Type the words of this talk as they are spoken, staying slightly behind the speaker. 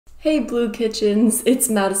Hey Blue Kitchens, it's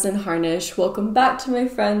Madison Harnish. Welcome back to my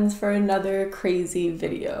friends for another crazy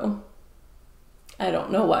video. I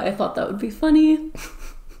don't know why I thought that would be funny.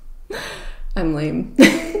 I'm lame.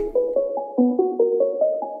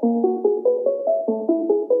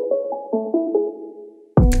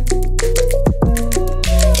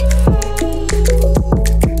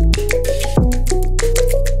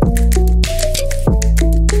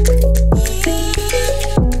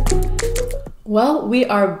 Well, we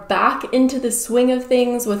are back into the swing of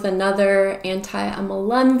things with another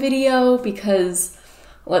anti-MLM video because,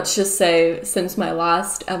 let's just say, since my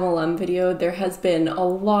last MLM video, there has been a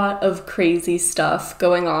lot of crazy stuff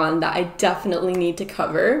going on that I definitely need to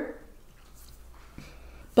cover.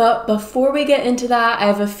 But before we get into that, I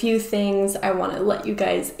have a few things I want to let you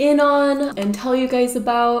guys in on and tell you guys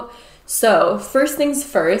about. So, first things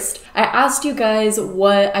first, I asked you guys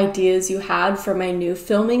what ideas you had for my new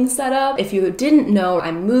filming setup. If you didn't know,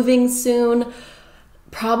 I'm moving soon.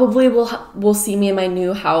 Probably will see me in my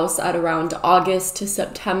new house at around August to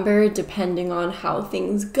September, depending on how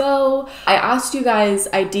things go. I asked you guys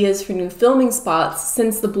ideas for new filming spots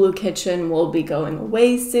since the Blue Kitchen will be going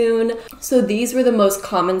away soon. So these were the most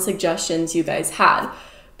common suggestions you guys had.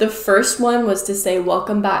 The first one was to say,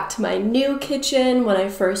 welcome back to my new kitchen when I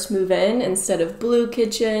first move in instead of Blue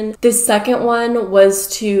Kitchen. The second one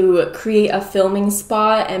was to create a filming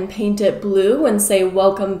spot and paint it blue and say,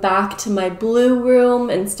 welcome back to my blue room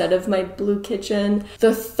instead of my Blue Kitchen.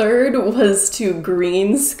 The third was to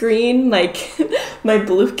green screen my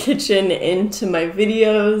Blue Kitchen into my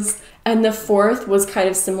videos. And the fourth was kind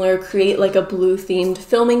of similar, create like a blue themed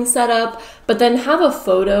filming setup, but then have a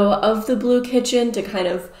photo of the Blue Kitchen to kind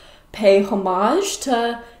of pay homage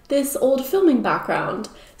to this old filming background.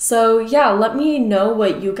 So yeah, let me know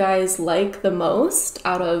what you guys like the most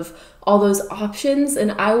out of all those options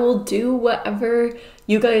and I will do whatever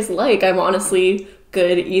you guys like. I'm honestly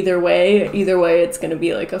good either way. Either way, it's gonna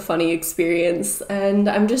be like a funny experience and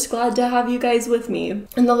I'm just glad to have you guys with me.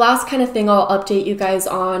 And the last kind of thing I'll update you guys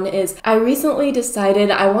on is I recently decided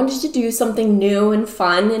I wanted to do something new and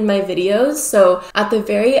fun in my videos. So at the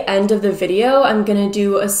very end of the video, I'm gonna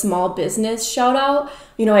do a small business shout out.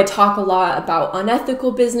 You know, I talk a lot about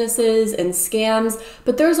unethical businesses and scams,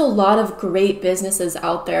 but there's a lot of great businesses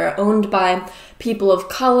out there owned by people of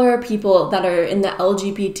color, people that are in the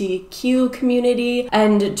LGBTQ community,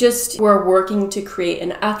 and just who are working to create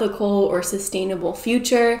an ethical or sustainable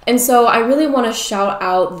future. And so I really want to shout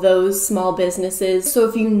out those small businesses. So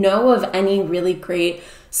if you know of any really great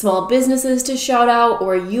small businesses to shout out,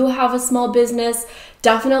 or you have a small business,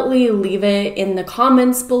 definitely leave it in the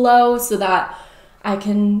comments below so that I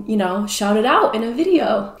can, shout it out in a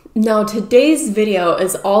video. Now, today's video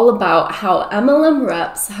is all about how MLM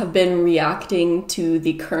reps have been reacting to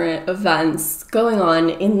the current events going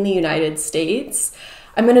on in the United States.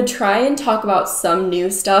 I'm going to try and talk about some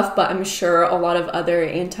new stuff, but I'm sure a lot of other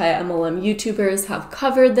anti-MLM YouTubers have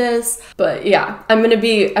covered this. But yeah,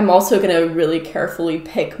 I'm also going to really carefully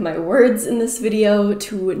pick my words in this video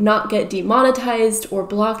to not get demonetized or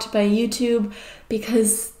blocked by YouTube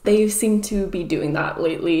because they seem to be doing that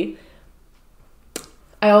lately.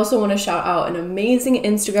 I also want to shout out an amazing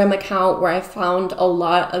Instagram account where I found a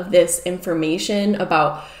lot of this information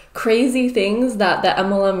about crazy things that the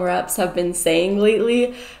MLM reps have been saying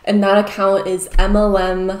lately, and that account is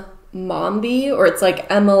MLM Mombi, or it's like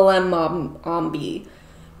MLM Mombi.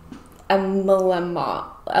 MLM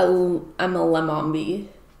Mombi.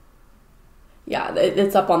 Yeah,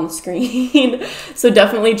 it's up on the screen. So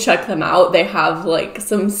definitely check them out. They have like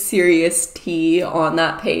some serious tea on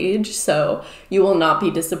that page, so you will not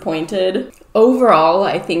be disappointed. Overall,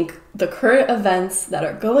 I think the current events that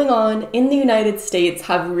are going on in the United States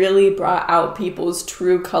have really brought out people's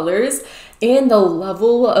true colors and the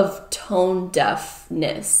level of tone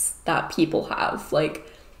deafness that people have. Like,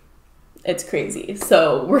 it's crazy.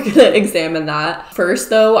 So we're gonna examine that.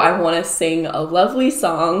 First though, I wanna sing a lovely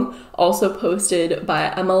song also posted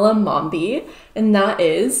by MLM Mombi, and that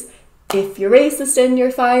is, if you're racist and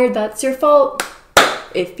you're fired, that's your fault.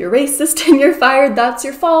 If you're racist and you're fired, that's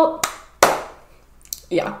your fault.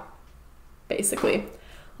 Yeah, basically.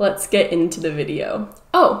 Let's get into the video.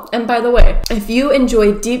 Oh, and by the way, if you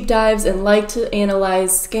enjoy deep dives and like to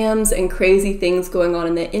analyze scams and crazy things going on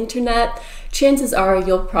in the internet, chances are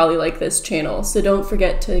you'll probably like this channel. So don't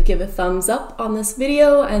forget to give a thumbs up on this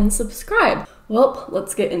video and subscribe. Well,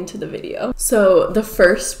 let's get into the video. So the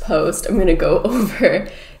first post I'm gonna go over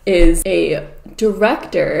is a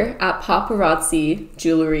director at Paparazzi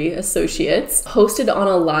Jewelry Associates hosted on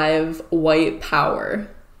a live white power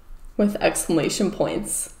with exclamation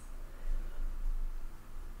points.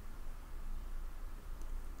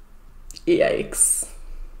 Yikes.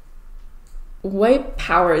 White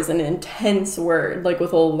power is an intense word, like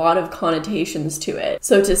with a lot of connotations to it.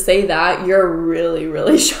 So to say that, you're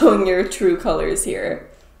really showing your true colors here.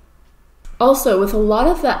 Also, with a lot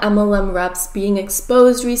of the MLM reps being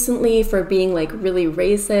exposed recently for being like really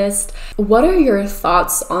racist, what are your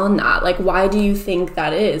thoughts on that? Like, why do you think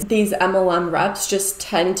that is? These MLM reps just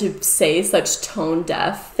tend to say such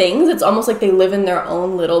tone-deaf things. It's almost like they live in their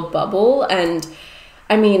own little bubble. And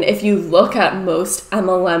I mean, if you look at most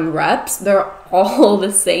MLM reps, they're all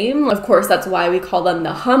the same. Of course, that's why we call them the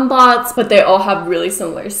humbots, but they all have really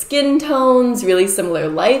similar skin tones, really similar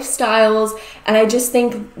lifestyles. And I just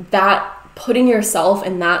think that putting yourself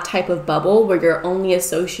in that type of bubble where you're only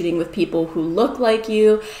associating with people who look like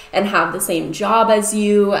you and have the same job as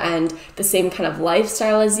you and the same kind of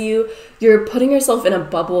lifestyle as you, you're putting yourself in a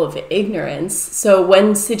bubble of ignorance. So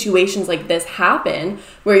when situations like this happen,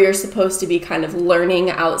 where you're supposed to be kind of learning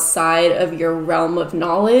outside of your realm of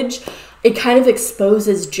knowledge, it kind of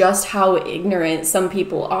exposes just how ignorant some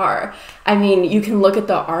people are. I mean, you can look at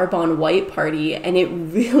the Arbonne White Party and it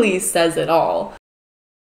really says it all.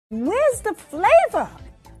 Where's the flavor?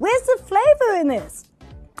 Where's the flavor in this?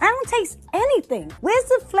 I don't taste anything. Where's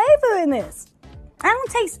the flavor in this? I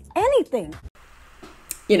don't taste anything.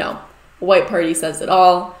 You know, White Party says it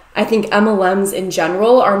all. I think MLMs in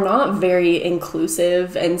general are not very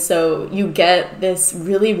inclusive, and so you get this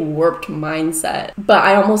really warped mindset. But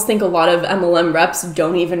I almost think a lot of MLM reps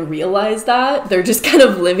don't even realize that. They're just kind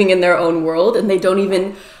of living in their own world, and they don't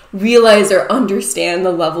even realize or understand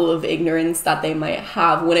the level of ignorance that they might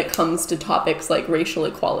have when it comes to topics like racial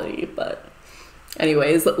equality. But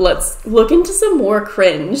anyways, let's look into some more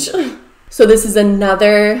cringe. So this is a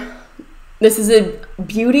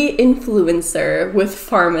beauty influencer with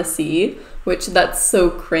pharmacy, which that's so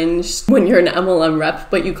cringe when you're an MLM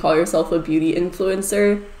rep, but you call yourself a beauty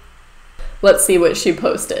influencer. Let's see what she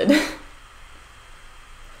posted.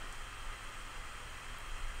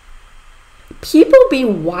 People be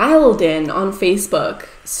wildin' on Facebook,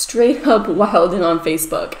 straight up wildin' on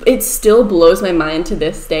Facebook. It still blows my mind to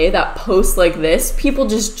this day that posts like this, people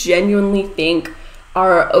just genuinely think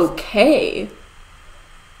are okay.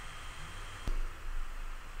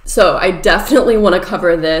 So I definitely want to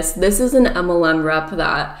cover this. This is an MLM rep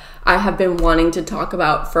that I have been wanting to talk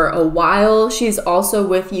about for a while. She's also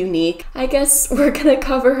with Unique. I guess we're gonna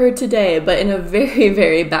cover her today, but in a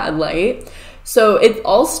very bad light. So it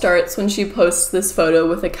all starts when she posts this photo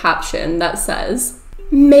with a caption that says,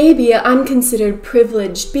 "Maybe I'm considered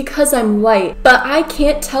privileged because I'm white, but I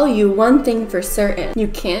can't tell you one thing for certain." You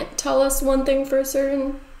can't tell us one thing for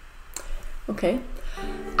certain? Okay.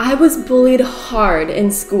 "I was bullied hard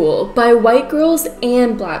in school by white girls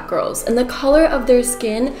and black girls, and the color of their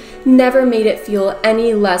skin never made it feel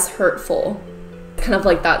any less hurtful." Kind of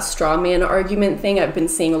like that straw man argument thing I've been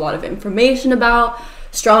seeing a lot of information about.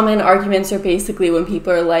 Straw man arguments are basically when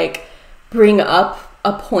people are like, bring up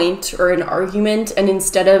a point or an argument, and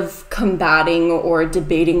instead of combating or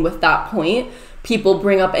debating with that point, people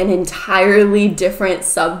bring up an entirely different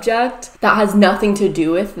subject that has nothing to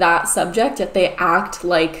do with that subject, yet they act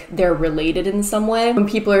like they're related in some way. When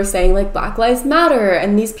people are saying like Black Lives Matter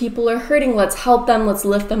and these people are hurting, let's help them, let's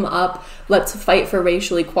lift them up, let's fight for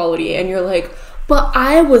racial equality, and you're like, but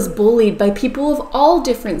I was bullied by people of all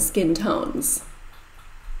different skin tones.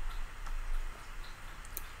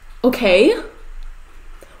 Okay,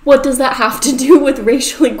 what does that have to do with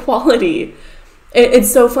racial equality?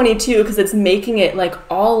 It's so funny too, because it's making it like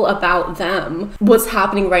all about them. What's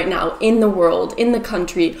happening right now in the world, in the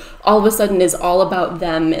country, all of a sudden is all about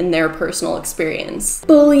them and their personal experience.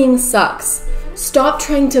 Bullying sucks. Stop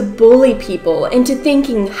trying to bully people into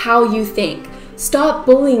thinking how you think. Stop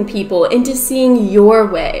bullying people into seeing your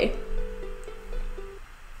way.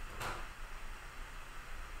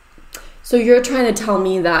 So you're trying to tell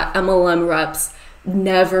me that MLM reps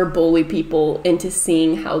never bully people into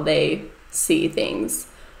seeing how they see things,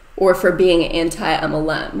 or for being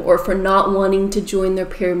anti-MLM, or for not wanting to join their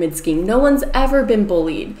pyramid scheme. No one's ever been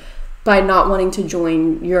bullied by not wanting to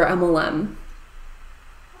join your MLM.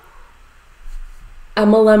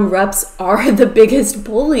 MLM reps are the biggest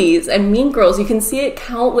bullies and mean girls. You can see it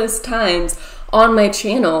countless times on my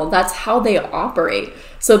channel. That's how they operate.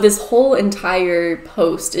 So this whole entire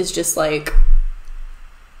post is just like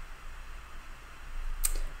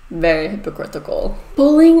very hypocritical.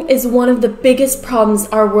 Bullying is one of the biggest problems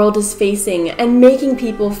our world is facing, and making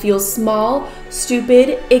people feel small,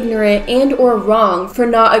 stupid, ignorant, and or wrong for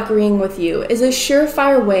not agreeing with you is a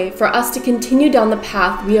surefire way for us to continue down the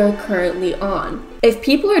path we are currently on. If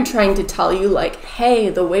people are trying to tell you like, hey,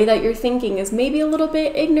 the way that you're thinking is maybe a little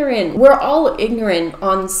bit ignorant, we're all ignorant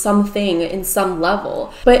on something in some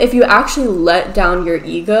level. But if you actually let down your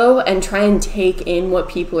ego and try and take in what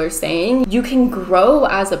people are saying, you can grow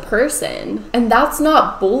as a person. And that's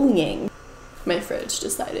not bullying. My fridge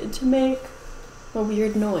decided to make a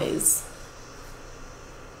weird noise.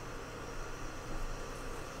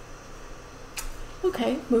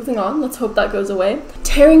 Okay, moving on. Let's hope that goes away.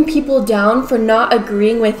 Tearing people down for not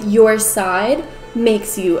agreeing with your side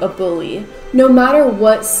makes you a bully, no matter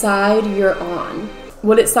what side you're on.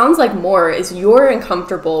 What it sounds like more is you're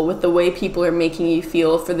uncomfortable with the way people are making you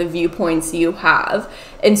feel for the viewpoints you have,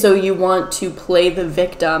 and so you want to play the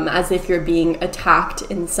victim as if you're being attacked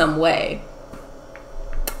in some way.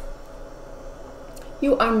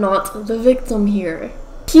 You are not the victim here.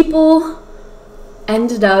 People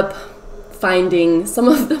ended up finding some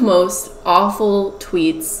of the most awful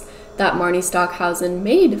tweets that Marnie Stockhausen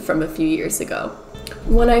made from a few years ago.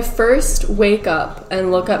 When I first wake up and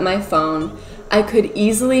look at my phone, I could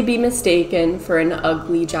easily be mistaken for an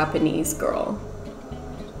ugly Japanese girl.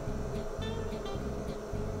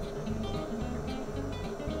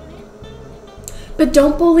 But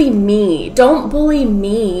don't bully me. Don't bully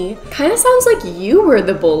me. Kind of sounds like you were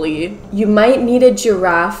the bully. You might need a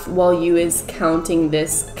giraffe while you is counting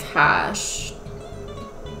this cash.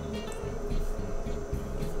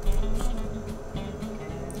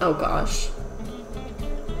 Oh gosh.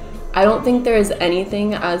 I don't think there is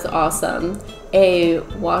anything as awesome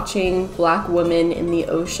watching black women in the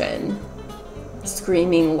ocean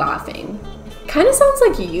screaming, laughing. Kind of sounds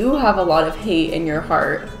like you have a lot of hate in your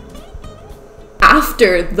heart.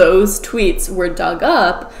 After those tweets were dug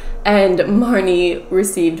up and Marnie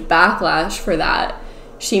received backlash for that,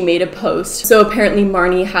 she made a post. So apparently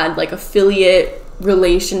Marnie had like affiliate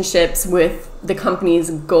relationships with the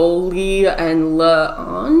companies Goli and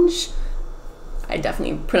L'Ange. I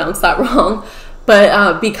definitely pronounced that wrong.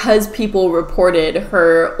 But because people reported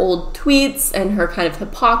her old tweets and her kind of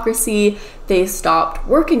hypocrisy, they stopped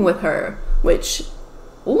working with her, which,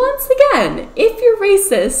 once again, if you're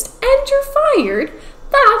racist and you're fired,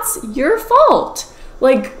 that's your fault.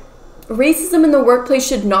 Like, racism in the workplace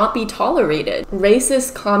should not be tolerated.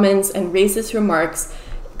 Racist comments and racist remarks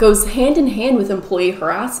goes hand in hand with employee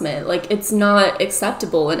harassment. Like, it's not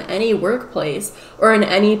acceptable in any workplace or in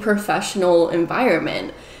any professional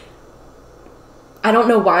environment. I don't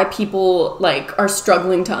know why people like are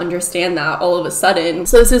struggling to understand that all of a sudden.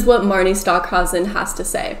 So this is what Marnie Stockhausen has to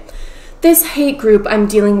say. This hate group I'm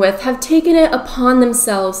dealing with have taken it upon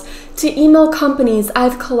themselves to email companies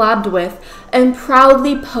I've collabed with and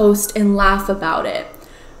proudly post and laugh about it.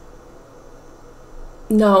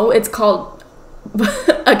 No, it's called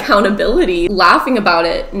accountability. Laughing about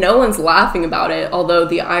it. No one's laughing about it, although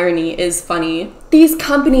the irony is funny. These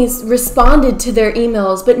companies responded to their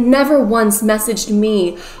emails but never once messaged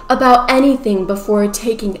me about anything before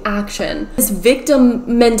taking action. This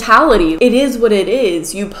victim mentality, it is what it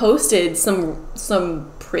is. You posted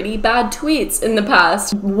some pretty bad tweets in the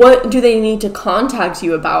past. What do they need to contact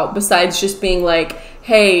you about besides just being like,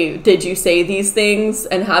 hey, did you say these things?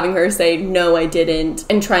 And having her say, no, I didn't,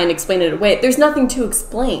 and try and explain it away. There's nothing to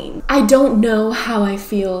explain. I don't know how I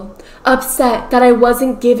feel. Upset that I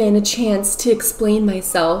wasn't given a chance to explain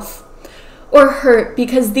myself. Or hurt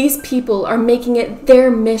because these people are making it their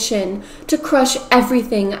mission to crush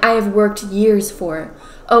everything I have worked years for.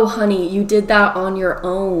 Oh, honey, you did that on your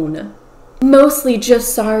own. Mostly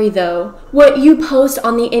just sorry though. What you post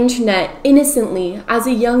on the internet innocently as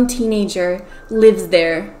a young teenager lives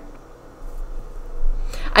there.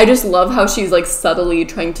 I just love how she's like subtly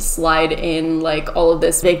trying to slide in like all of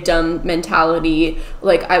this victim mentality.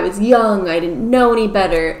 Like, I was young, I didn't know any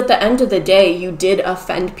better. At the end of the day, you did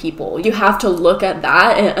offend people. You have to look at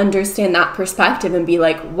that and understand that perspective and be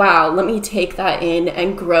like, wow, let me take that in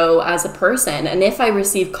and grow as a person. And if I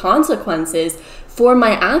receive consequences for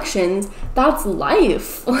my actions, that's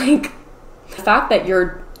life. Like, the fact that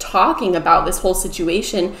you're talking about this whole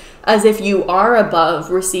situation as if you are above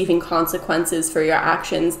receiving consequences for your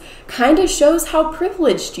actions kind of shows how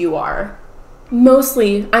privileged you are.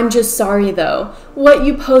 Mostly, I'm just sorry though. What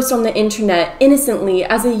you post on the internet innocently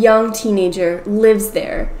as a young teenager lives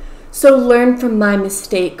there. So learn from my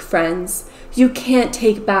mistake, friends. You can't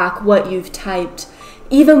take back what you've typed,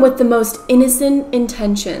 even with the most innocent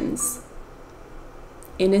intentions.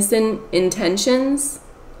 Innocent intentions?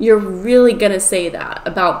 You're really gonna say that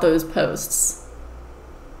about those posts?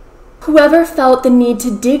 Whoever felt the need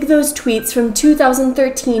to dig those tweets from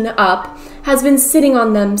 2013 up has been sitting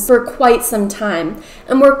on them for quite some time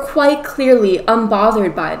and were quite clearly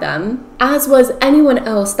unbothered by them, as was anyone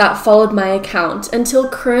else that followed my account until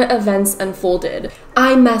current events unfolded.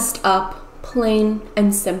 I messed up, plain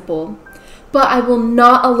and simple. But I will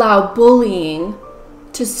not allow bullying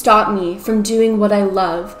to stop me from doing what I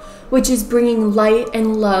love, which is bringing light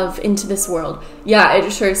and love into this world. Yeah, it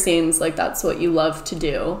sure seems like that's what you love to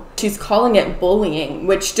do. She's calling it bullying,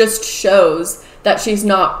 which just shows that she's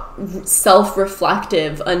not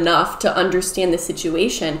self-reflective enough to understand the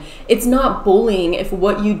situation. It's not bullying if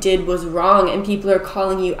what you did was wrong and people are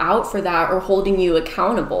calling you out for that or holding you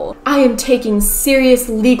accountable. I am taking serious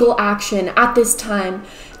legal action at this time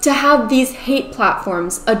to have these hate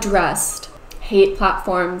platforms addressed. Hate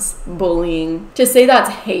platforms, bullying. To say that's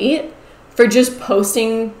hate for just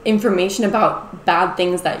posting information about bad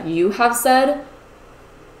things that you have said,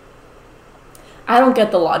 I don't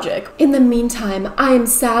get the logic. In the meantime, I am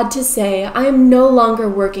sad to say I am no longer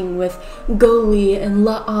working with Goli and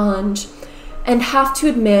L'Ange, and have to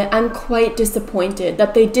admit I'm quite disappointed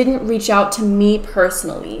that they didn't reach out to me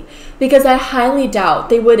personally, because I highly doubt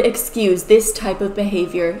they would excuse this type of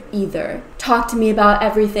behavior either. Talk to me about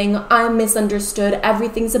everything, I'm misunderstood,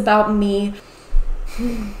 everything's about me.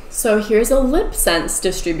 So here's a lip sense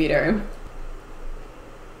distributor.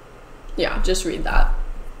 Yeah, just read that.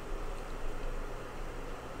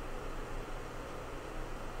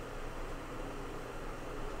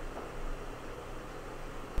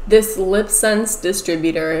 This lip sense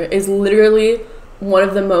distributor is literally one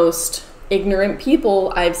of the most ignorant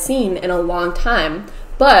people I've seen in a long time,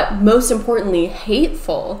 but most importantly,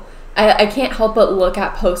 hateful. I can't help but look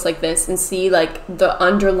at posts like this and see like the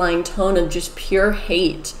underlying tone of just pure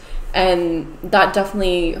hate, and that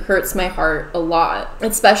definitely hurts my heart a lot,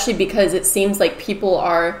 especially because it seems like people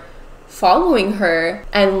are following her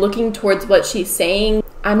and looking towards what she's saying.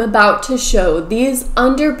 I'm about to show these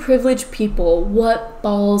underprivileged people what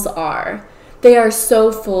balls are. They are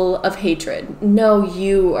so full of hatred. No,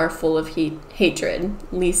 you are full of hatred,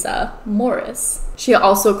 Lisa Morris. She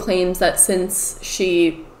also claims that since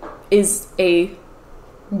she is a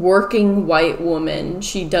working white woman,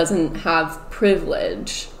 she doesn't have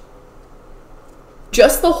privilege.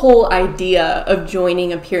 Just the whole idea of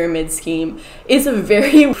joining a pyramid scheme is a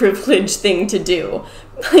very privileged thing to do.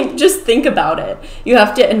 Like, just think about it. You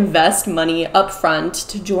have to invest money up front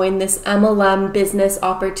to join this MLM business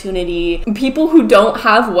opportunity. People who don't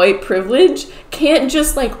have white privilege can't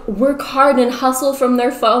just like work hard and hustle from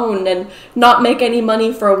their phone and not make any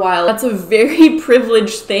money for a while. That's a very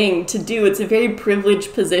privileged thing to do. It's a very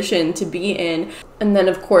privileged position to be in. And then,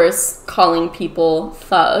 of course, calling people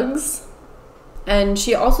thugs. And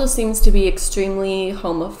she also seems to be extremely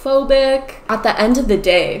homophobic. At the end of the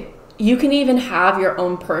day, you can even have your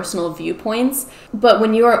own personal viewpoints, but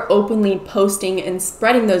when you are openly posting and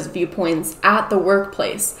spreading those viewpoints at the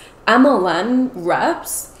workplace, MLM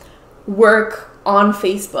reps work on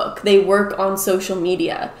Facebook. They work on social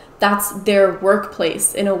media. That's their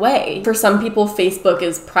workplace in a way. For some people, Facebook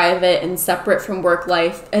is private and separate from work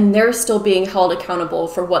life, and they're still being held accountable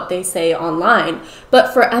for what they say online.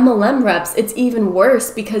 But for MLM reps, it's even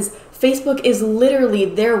worse because Facebook is literally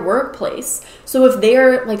their workplace. So if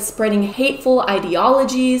they're like spreading hateful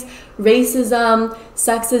ideologies, racism,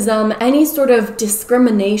 sexism, any sort of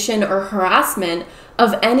discrimination or harassment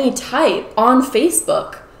of any type on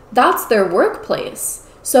Facebook, that's their workplace.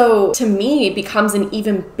 So to me, it becomes an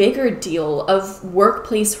even bigger deal of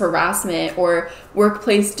workplace harassment or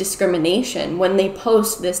workplace discrimination when they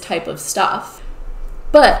post this type of stuff.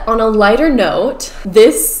 But on a lighter note,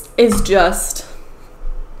 this is just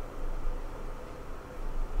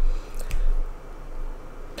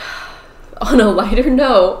on a lighter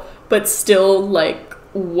note, but still like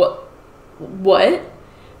what?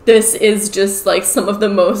 This is just like some of the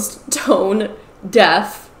most tone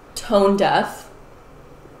deaf.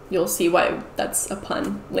 You'll see why that's a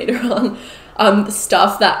pun later on.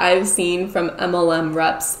 Stuff that I've seen from MLM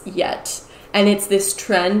reps yet. And it's this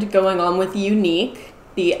trend going on with Unique,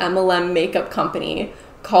 the MLM makeup company,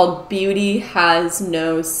 called Beauty Has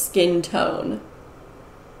No Skin Tone,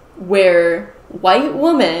 where white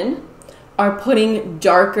women are putting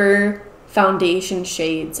darker foundation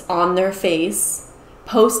shades on their face,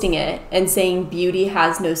 posting it, and saying beauty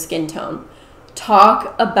has no skin tone.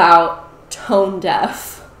 Talk about tone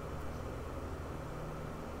deaf.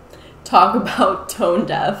 Talk about tone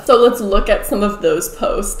deaf. So let's look at some of those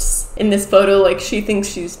posts. In this photo, like, she thinks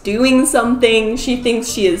she's doing something. She thinks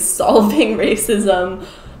she is solving racism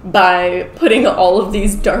by putting all of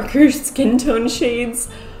these darker skin tone shades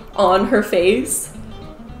on her face.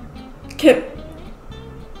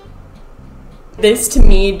 This to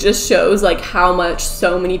me just shows like how much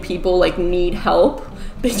so many people like need help.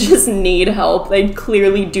 They just need help. They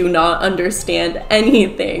clearly do not understand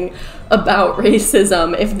anything about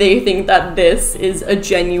racism if they think that this is a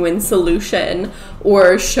genuine solution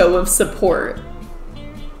or show of support.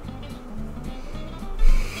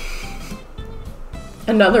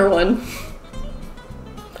 Another one.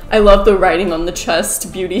 I love the writing on the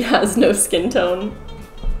chest, beauty has no skin tone.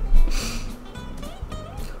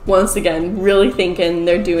 Once again, really thinking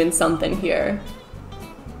they're doing something here.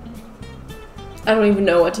 I don't even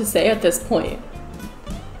know what to say at this point.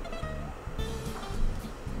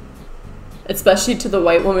 Especially to the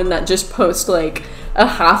white woman that just posts like a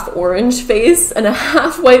half orange face and a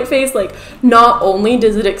half white face. Like, not only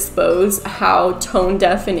does it expose how tone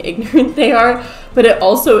deaf and ignorant they are, but it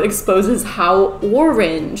also exposes how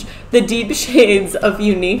orange the deep shades of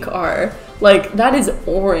Unique are. Like, that is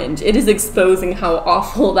orange. It is exposing how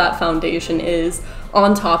awful that foundation is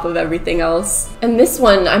on top of everything else. And this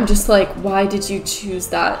one, I'm just like, why did you choose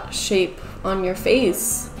that shape on your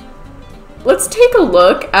face? Let's take a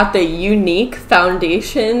look at the Unique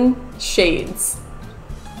foundation shades.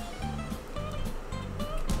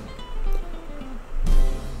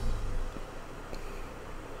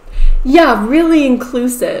 Yeah, really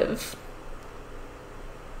inclusive.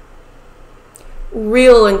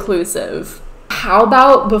 Real inclusive. How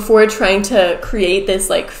about before trying to create this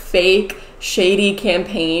like fake shady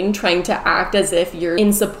campaign trying to act as if you're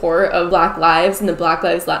in support of Black lives and the Black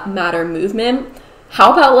Lives Matter movement,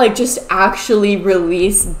 how about like just actually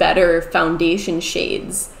release better foundation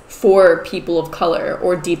shades for people of color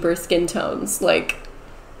or deeper skin tones? Like,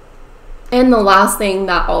 and the last thing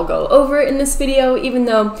that I'll go over in this video, even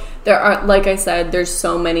though there are, like I said, there's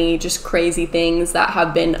so many just crazy things that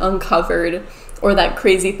have been uncovered, or that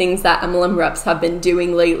crazy things that MLM reps have been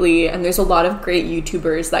doing lately, and there's a lot of great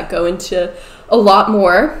YouTubers that go into a lot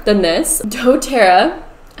more than this. doTERRA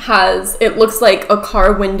has, it looks like a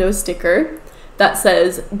car window sticker that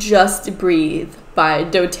says "Just Breathe" by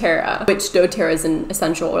doTERRA, which doTERRA is an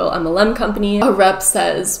essential oil MLM company. A rep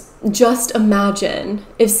says, "Just imagine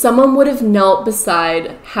if someone would have knelt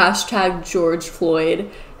beside #George Floyd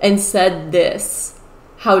and said this,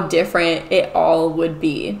 how different it all would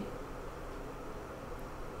be."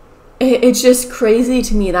 It's just crazy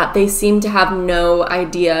to me that they seem to have no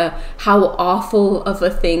idea how awful of a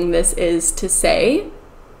thing this is to say.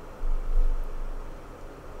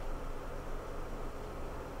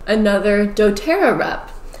 Another doTERRA rep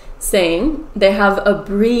saying they have a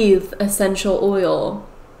Breathe essential oil,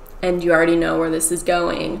 and you already know where this is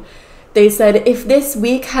going. They said, "If this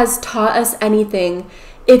week has taught us anything,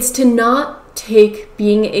 it's to not take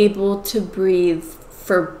being able to breathe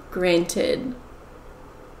for granted."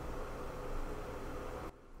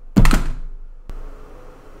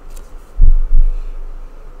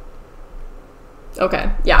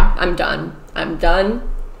 Okay, yeah, I'm done. I'm done.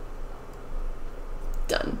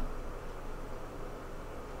 Done.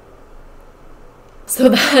 So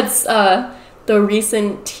that's the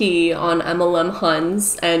recent tea on MLM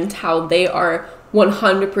Huns and how they are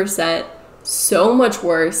 100% so much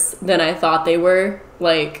worse than I thought they were.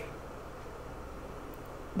 Like,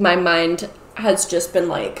 my mind has just been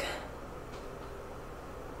like,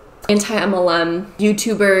 anti-MLM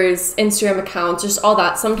YouTubers, Instagram accounts, just all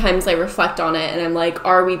that. Sometimes I reflect on it and I'm like,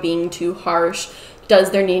 are we being too harsh?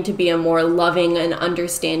 Does there need to be a more loving and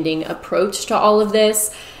understanding approach to all of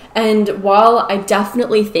this? And while I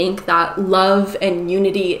definitely think that love and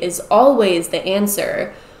unity is always the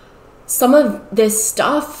answer, some of this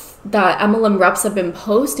stuff that MLM reps have been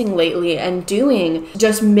posting lately and doing,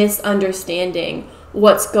 just misunderstanding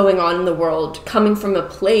what's going on in the world, coming from a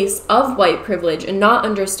place of white privilege and not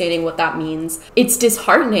understanding what that means, it's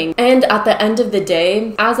disheartening. And at the end of the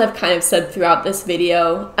day, as I've kind of said throughout this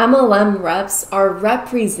video, MLM reps are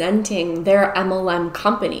representing their MLM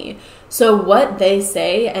company. So what they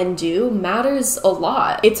say and do matters a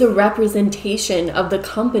lot. It's a representation of the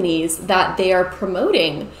companies that they are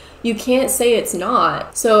promoting. You can't say it's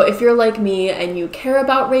not. So if you're like me and you care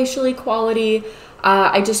about racial equality,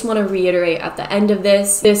 I just want to reiterate at the end of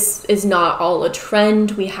this is not all a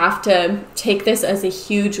trend. We have to take this as a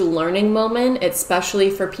huge learning moment,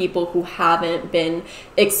 especially for people who haven't been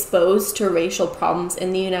exposed to racial problems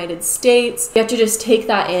in the United States. You have to just take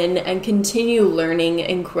that in and continue learning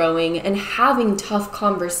and growing and having tough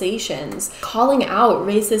conversations, calling out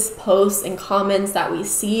racist posts and comments that we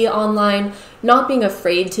see online, not being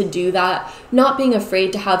afraid to do that, not being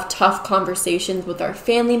afraid to have tough conversations with our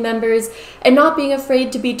family members, and not being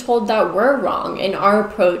afraid to be told that we're wrong in our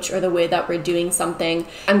approach or the way that we're doing something.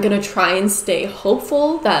 I'm gonna try and stay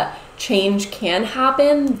hopeful that change can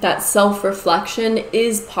happen, that self-reflection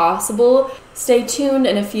is possible. Stay tuned.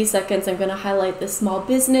 In a few seconds, I'm going to highlight the small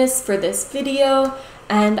business for this video.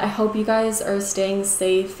 And I hope you guys are staying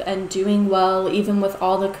safe and doing well, even with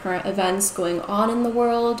all the current events going on in the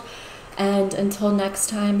world. And until next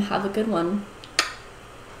time, have a good one.